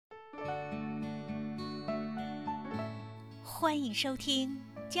欢迎收听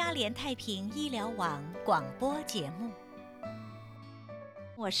嘉联太平医疗网广播节目。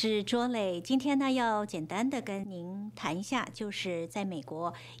我是卓蕾，今天呢要简单的跟您谈一下，就是在美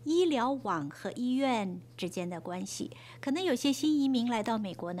国医疗网和医院之间的关系。可能有些新移民来到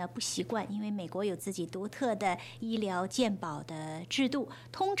美国呢不习惯，因为美国有自己独特的医疗健保的制度。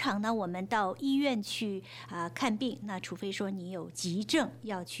通常呢我们到医院去看病，那除非说你有急症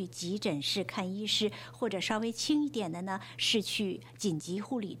要去急诊室看医师，或者稍微轻一点的呢是去紧急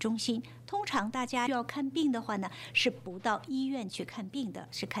护理中心。通常大家要看病的话呢，是不到医院去看病的，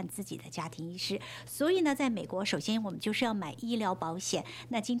是看自己的家庭医师。所以呢，在美国，首先我们就是要买医疗保险。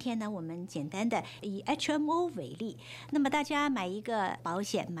那今天呢，我们简单的以 HMO 为例。那么大家买一个保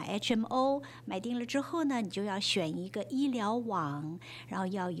险，买 HMO， 买定了之后呢，你就要选一个医疗网，然后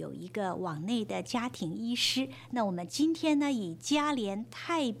要有一个网内的家庭医师。那我们今天呢，以嘉联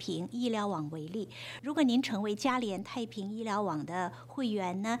太平医疗网为例。如果您成为嘉联太平医疗网的会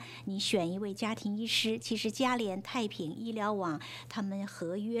员呢，你选一位家庭医师。其实嘉联太平医疗网他们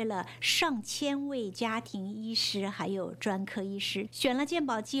合约了上千位家庭医师还有专科医师，选了健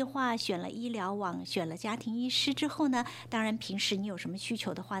保计划，选了医疗网，选了家庭医师之后呢，当然平时你有什么需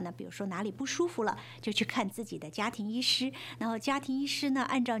求的话呢，比如说哪里不舒服了，就去看自己的家庭医师，然后家庭医师呢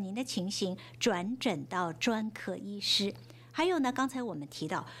按照您的情形转诊到专科医师。还有呢，刚才我们提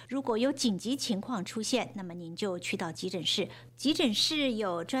到，如果有紧急情况出现，那么您就去到急诊室。急诊室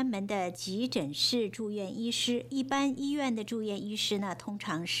有专门的急诊室住院医师。一般医院的住院医师呢，通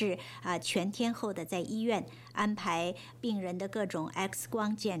常是全天候的在医院安排病人的各种 X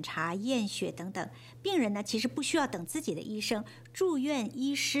光检查、验血等等。病人呢，其实不需要等自己的医生，住院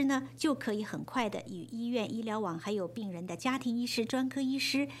医师呢就可以很快的与医院、医疗网还有病人的家庭医师、专科医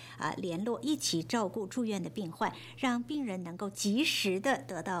师联络，一起照顾住院的病患，让病人能够及时的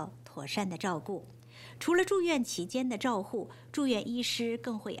得到妥善的照顾。除了住院期间的照护，住院医师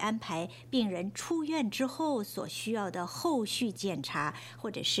更会安排病人出院之后所需要的后续检查，或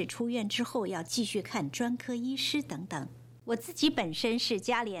者是出院之后要继续看专科医师等等。我自己本身是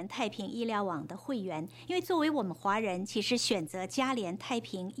嘉联太平医疗网的会员，因为作为我们华人，其实选择嘉联太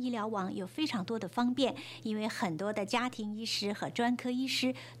平医疗网有非常多的方便，因为很多的家庭医师和专科医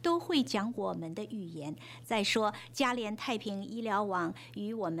师都会讲我们的语言。再说嘉联太平医疗网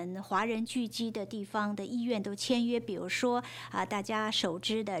与我们华人聚集的地方的医院都签约，比如说大家熟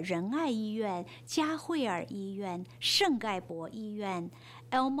知的仁爱医院、嘉惠尔医院、圣盖博医院、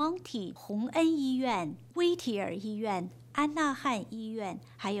El Monte 洪恩医院、威提尔医院、安纳汉医院，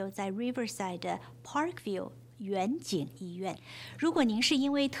还有在 Riverside 的 Parkview远景医院。如果您是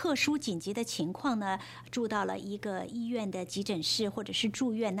因为特殊紧急的情况呢，住到了一个医院的急诊室或者是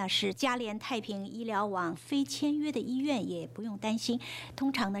住院，那是嘉联太平医疗网非签约的医院，也不用担心。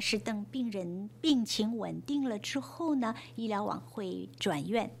通常呢是等病人病情稳定了之后呢，医疗网会转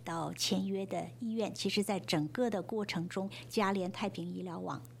院到签约的医院。其实在整个的过程中，嘉联太平医疗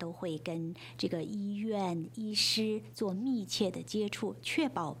网都会跟这个医院医师做密切的接触，确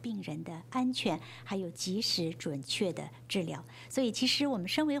保病人的安全还有及时准确的治疗。所以其实我们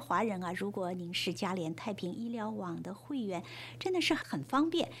身为华人如果您是嘉联太平医疗网的会员，真的是很方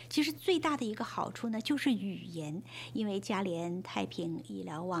便。其实最大的一个好处呢就是语言，因为嘉联太平医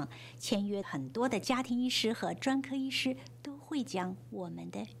疗网签约很多的家庭医师和专科医师都会讲我们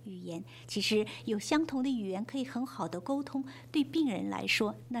的语言。其实有相同的语言可以很好的沟通，对病人来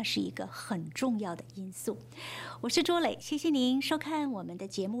说那是一个很重要的因素。我是卓蕾，谢谢您收看我们的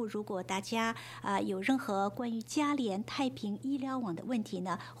节目。如果大家有任何关于嘉联太平医疗网的问题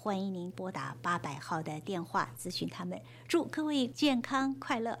呢，欢迎您拨打800号的电话咨询他们。祝各位健康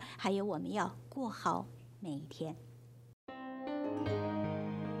快乐，还有我们要过好每一天。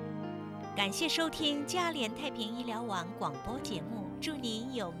感谢收听嘉联太平医疗网广播节目，祝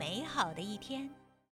您有美好的一天。